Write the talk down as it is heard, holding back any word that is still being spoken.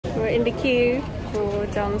We're in the queue for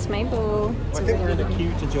John's Maple. I think we're in a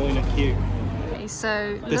queue to join a queue. Okay,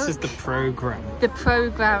 so this is the program. The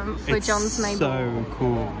program for John's Maple. So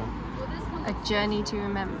cool. A journey to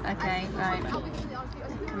remember. Okay, right.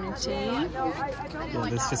 Coming to you. Yeah,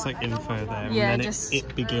 there's just like info there, Yeah, and then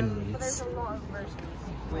it begins.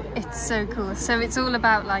 It's so cool. So it's all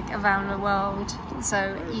about like around the world.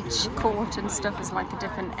 So each court and stuff is like a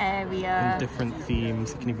different area. And different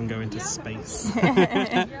themes. You can even go into space.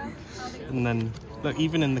 And then, look,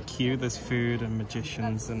 even in the queue, there's food and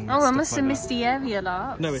magicians and oh, stuff I must like have that. missed the area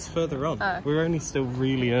lot. No, it's further on. Oh. We're only still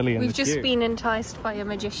really early in We've the queue. just been enticed by a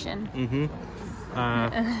magician. Mm-hmm.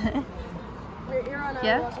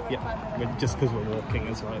 Yeah? Yeah, just because we're walking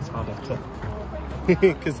as well, it's harder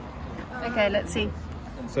to... Cause, okay, let's see.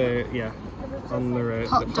 so, yeah, on the road,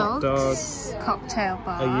 Hot hot dogs, cocktail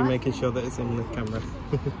bar. Are you making sure that it's in the camera?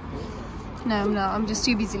 No, I'm not. I'm just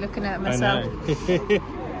too busy looking at it myself. I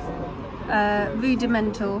know.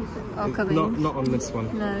 Rudimental are coming. Not on this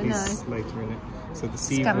one. No, He's later in it. So the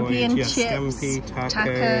sea Scampi voyage, and yeah, chips, scampi,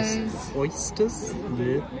 tacos, oysters,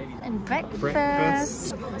 yeah. And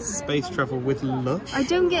breakfast, space travel with Lush. I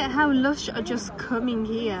don't get how Lush are just coming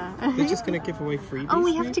here. They're just going to give away freebies. Oh,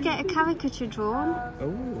 we have to get a caricature drawn.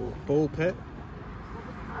 Oh, ball pit.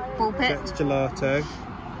 Ball pit. Jack's Gelato.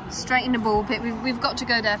 Straight in the ball pit. We've got to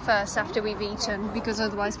go there first after we've eaten, because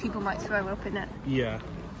otherwise people might throw up in it. Yeah.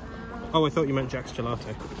 Oh, I thought you meant Jack's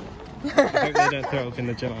Gelato. I hope they don't throw up in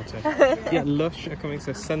the gelato. Yeah, Lush are coming,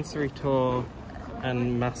 so sensory tour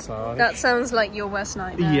and massage. That sounds like your worst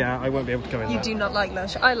nightmare. Yeah, I won't be able to go in You there. do not like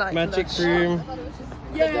Lush. I like Magic Lush. room.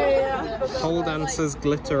 Yeah. Pole dancers,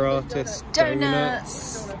 glitter artists,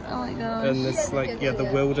 donuts. Oh my gosh. And this, like, yeah, the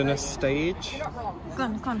wilderness stage. Go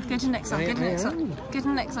on, go to the next one. Go to the next one. Go to the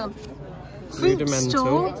next one. Fruit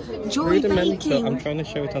Rudimental. store. Joy Rudimental. baking. I'm trying to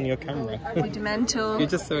show it on your camera. Rudimental. You're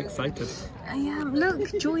just so excited. I am.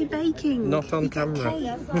 Look, Joy baking. Not on You get camera.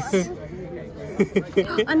 cakes.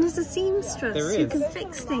 And there's a seamstress There who is. can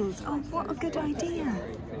fix things. Oh, what a good idea.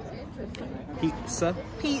 Pizza.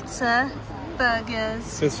 Pizza,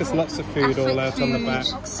 burgers. There's just lots of food all out on the back.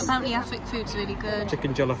 Apparently Afric food's really good.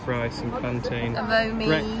 Chicken jollof rice and plantain. Aromi.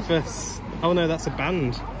 Breakfast. Oh no, that's a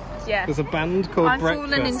band. Yeah. There's a band called I've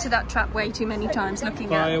Breakfast. fallen into that trap way too many times looking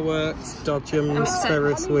Fireworks, dodgems, at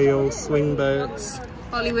Ferris wheels, swing boats.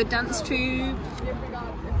 Hollywood dance troupe.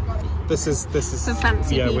 This is Some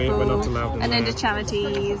fancy yeah, people. we're not allowed in and then the there.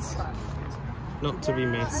 charities. Not to be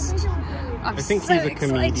missed. I'm I think so he's a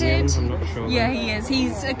comedian. excited. I'm not sure. Yeah, he is.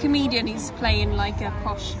 He's a comedian. He's playing like a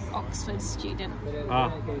posh Oxford student.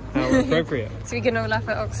 Ah, how appropriate. So we can all laugh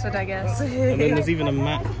at Oxford, I guess. And then there's even a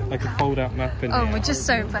map, like a fold-out map in Oh, here. we're just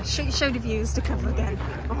so impressed. Show the views to cover again.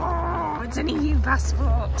 Oh, it's an EU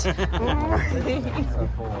passport.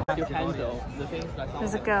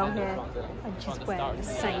 There's a girl here, and she's wearing the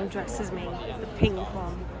same dress as me, the pink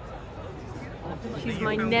one. She's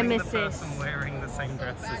my nemesis. Wearing the same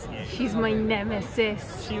dress as you. She's my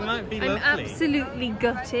nemesis. She might be I'm lovely. absolutely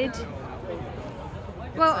gutted.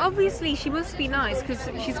 Well, obviously she must be nice because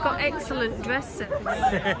she's got excellent dress sense.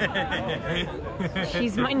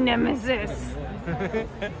 She's my nemesis.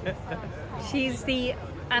 She's the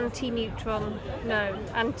anti-neutron. No,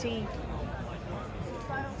 anti...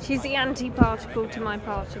 She's the anti-particle to my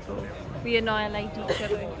particle. We annihilate each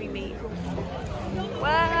other if we meet.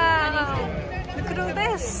 Wow! Look at all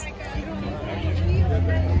this!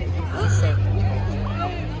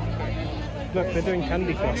 Look, they're doing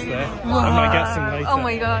candy floss there. Whoa. I'm gonna get some later. Oh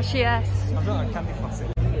my gosh, yes. I've got a candy floss in.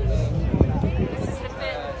 This is the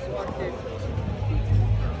bit.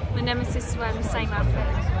 My nemesis is wearing the same outfit.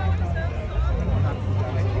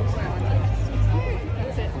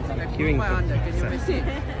 That's it. Queuing for pizza.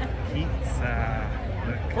 Pizza.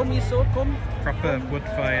 Look. Proper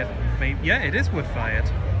wood-fired. Yeah, it is wood-fired.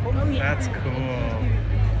 That's cool.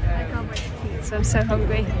 I can't wait for pizza. I'm so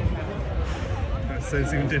hungry. That's so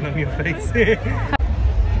zoomed in on your face.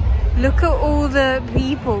 Look at all the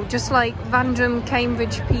people, just like random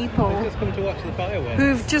Cambridge people I've just come to watch the fireworks.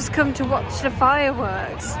 who've just come to watch the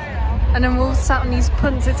fireworks. And then we're all sat on these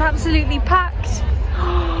punts. It's absolutely packed.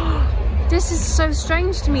 This is so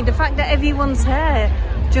strange to me, the fact that everyone's here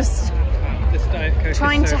just This Diet Coke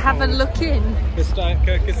trying is so to have cold. a look in. This Diet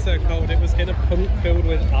Coke is so cold, it was in a punt filled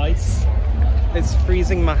with ice. It's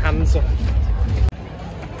freezing my hands off.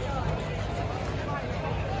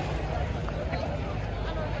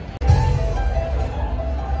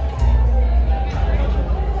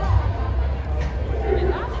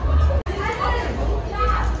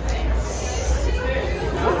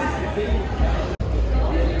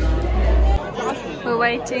 We're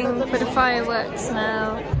waiting for the fireworks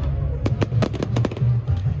now.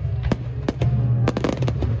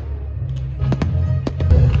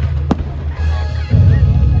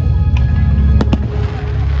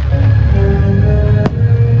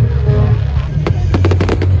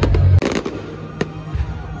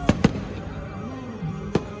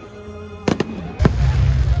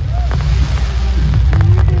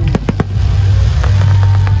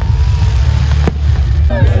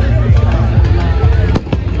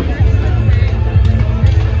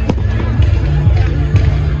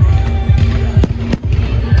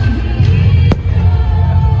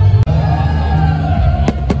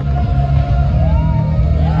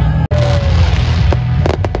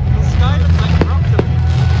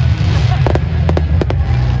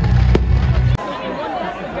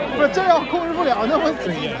 But Jay, I caught him I know one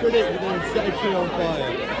thing. You predicted they would set a tree on fire.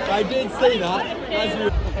 I did see that. As we...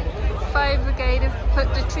 Fire brigade have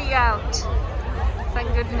put the tree out.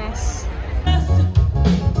 Thank goodness.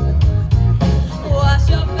 Wash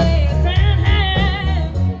your face and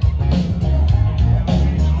hands.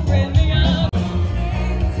 Bring me up.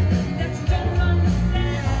 That you don't understand.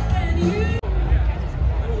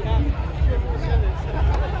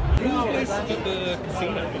 The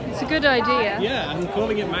casino. It's a good idea. Yeah, I'm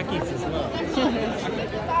calling it Maggie's as well.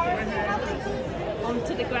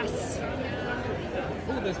 Onto the grass.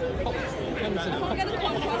 Oh, there's pops.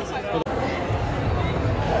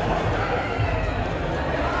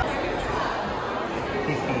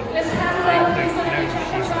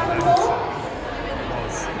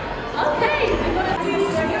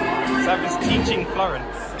 Sav is teaching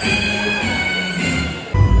Florence.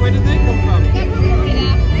 Where did they come from?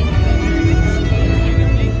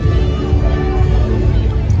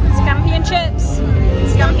 Scampi and chips.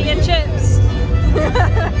 Scampi and chips.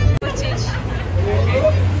 Footage.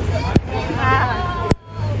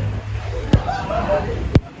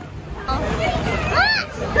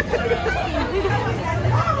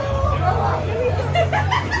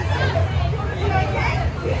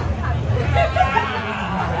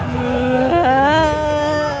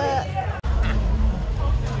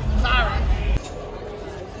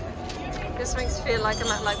 This makes me feel like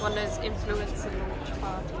I'm at like one of those influencer launch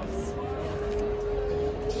parties.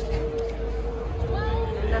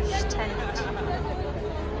 Lush tent.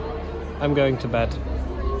 I'm going to bed.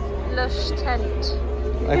 Lush tent.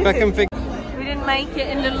 If I can figure. We didn't make it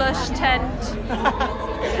in the lush tent.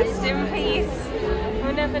 Rest in peace.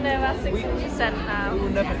 We'll never know our 6% now. We'll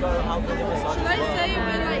never go out the other side. Should I say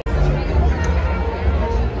we're like...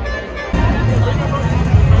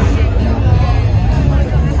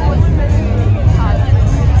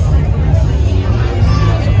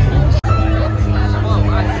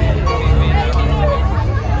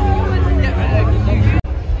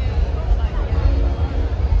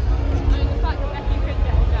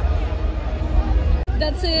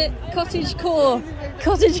 That's it. Cottage core.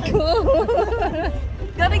 Cottage core.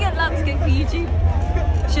 Gotta get landscape for YouTube.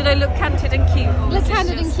 Should I look canted and cute? Look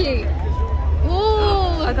canted and cute.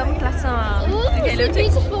 Ooh. I got my glasses on. Ooh, Okay, so look.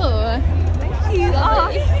 beautiful. Thank you. Oh,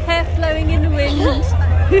 hair flowing in the wind.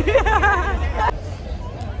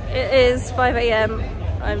 It is 5 AM.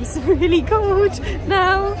 I'm really cold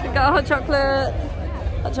now. I got a hot chocolate.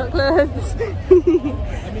 Hot chocolates.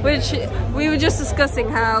 Which we were just discussing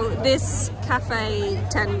how this cafe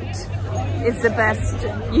tent is the best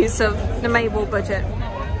use of the Mabel budget.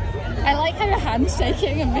 I like how your hand's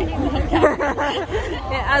shaking and making that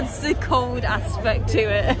It adds the cold aspect to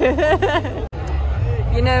it.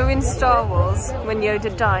 You know in Star Wars when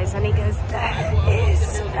Yoda dies and he goes, there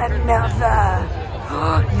is another.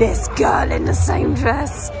 This girl in the same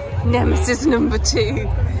dress. Nemesis number 2.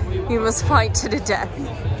 You must fight to the death.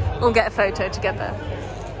 Or get a photo together.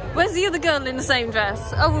 Where's the other girl in the same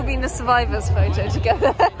dress? Oh, we'll be in the survivors photo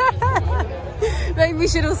together. Maybe we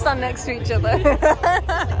should all stand next to each other.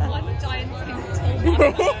 One giant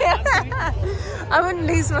I wouldn't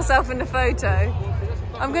lose myself in the photo.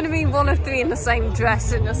 I'm going to be one of 3 in the same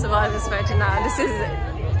dress in the survivors photo now. This is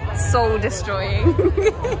soul destroying.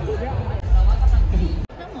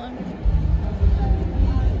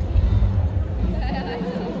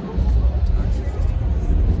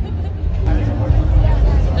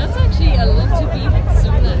 That's actually a lot of beads,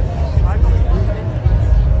 isn't it?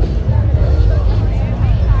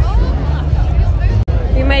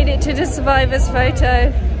 We made it to the survivors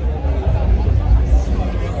photo.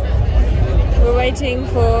 We're waiting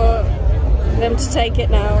for them to take it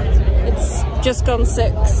now. It's just gone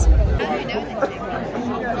 6.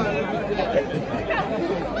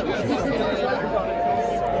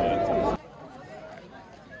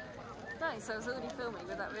 Nice, I was already filming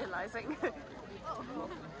without realising.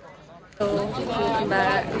 Welcome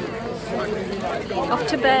back. Off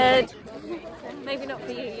to bed. Maybe not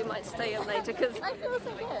for you, you might stay up later because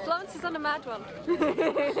Florence is on a mad one.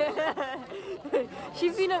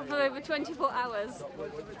 She's been up for over 24 hours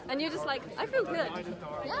and you're just like, I feel good.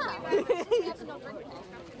 Yeah.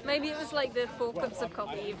 Maybe it was like the 4 cups of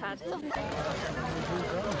coffee you've had.